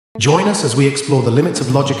Join us as we explore the limits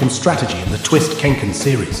of logic and strategy in the Twist Kenken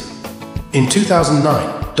series. In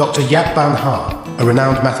 2009, Dr. Yap Ban Ha, a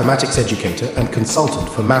renowned mathematics educator and consultant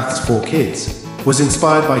for Maths for Kids, was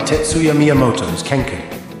inspired by Tetsuya Miyamoto's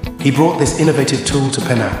Kenken. He brought this innovative tool to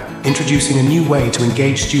Penang, introducing a new way to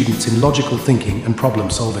engage students in logical thinking and problem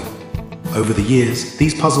solving. Over the years,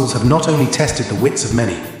 these puzzles have not only tested the wits of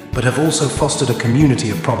many, but have also fostered a community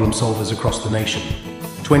of problem solvers across the nation.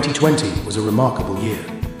 2020 was a remarkable year.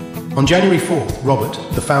 On January 4th, Robert,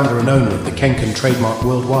 the founder and owner of the Kenken trademark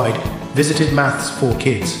worldwide, visited Maths for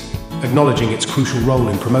Kids, acknowledging its crucial role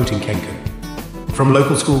in promoting Kenken. From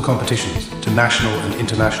local school competitions to national and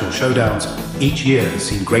international showdowns, each year has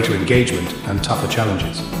seen greater engagement and tougher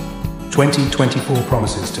challenges. 2024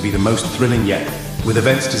 promises to be the most thrilling yet, with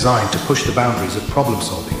events designed to push the boundaries of problem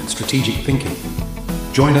solving and strategic thinking.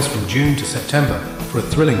 Join us from June to September for a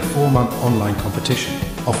thrilling 4-month online competition,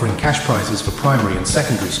 offering cash prizes for primary and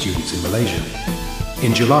secondary students in Malaysia.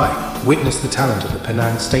 In July, witness the talent of the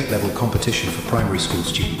Penang State-Level competition for primary school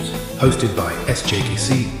students, hosted by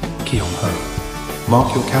SJKC Keong Hoe.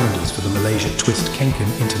 Mark your calendars for the Malaysia Twist Kenken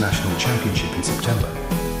International Championship in September.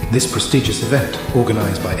 This prestigious event,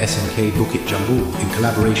 organised by SMK Bukit Jambul in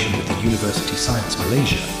collaboration with the University Science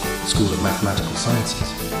Malaysia, School of Mathematical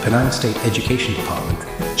Sciences, Penang State Education Department,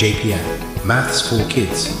 JPN, Maths for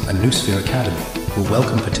Kids and Noosphere Academy will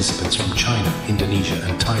welcome participants from China, Indonesia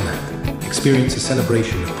and Thailand. Experience a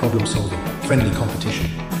celebration of problem solving, friendly competition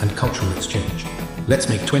and cultural exchange. Let's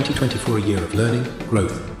make 2024 a year of learning,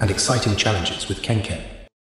 growth and exciting challenges with Kenken.